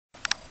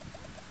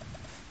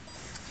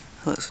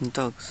Look, some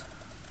dogs.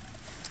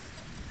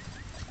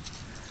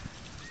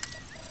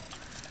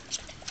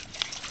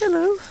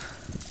 Hello.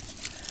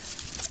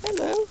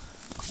 Hello.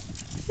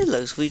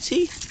 Hello,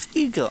 sweetie. What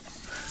you got?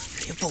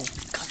 Your ball.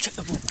 Go check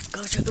the ball.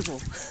 Go check the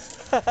ball.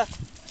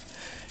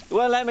 You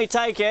won't let me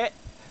take it.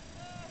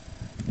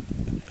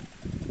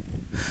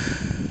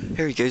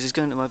 Here he goes. He's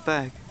going to my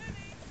bag.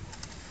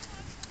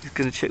 He's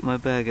going to check my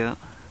bag out.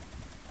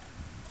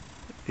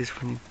 He's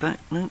running back.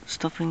 No,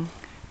 stopping.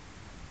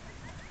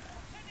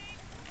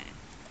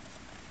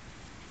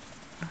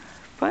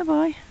 Bye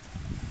bye.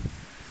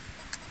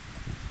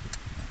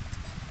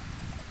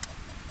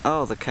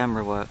 Oh, the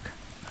camera work.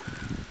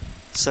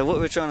 So what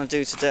we're trying to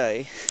do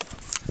today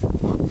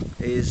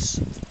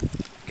is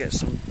get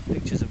some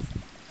pictures of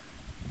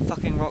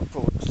fucking rock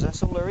pools.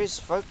 That's all there is,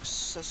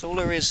 folks. That's all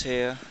there is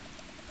here.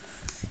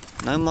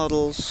 No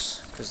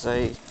models, because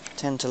they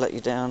tend to let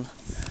you down.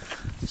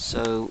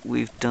 So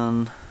we've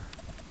done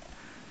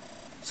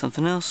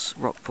something else,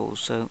 rock pools.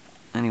 So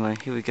anyway,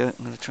 here we go.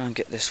 I'm going to try and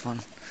get this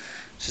one.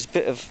 There's a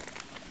bit of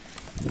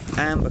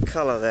amber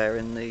colour there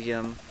in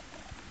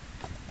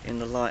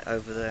the light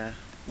over there,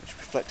 which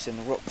reflects in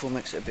the rock pool,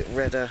 makes it a bit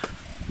redder.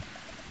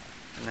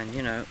 And then,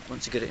 you know,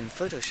 once you get it in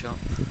Photoshop,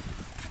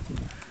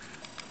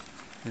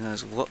 who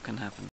knows what can happen.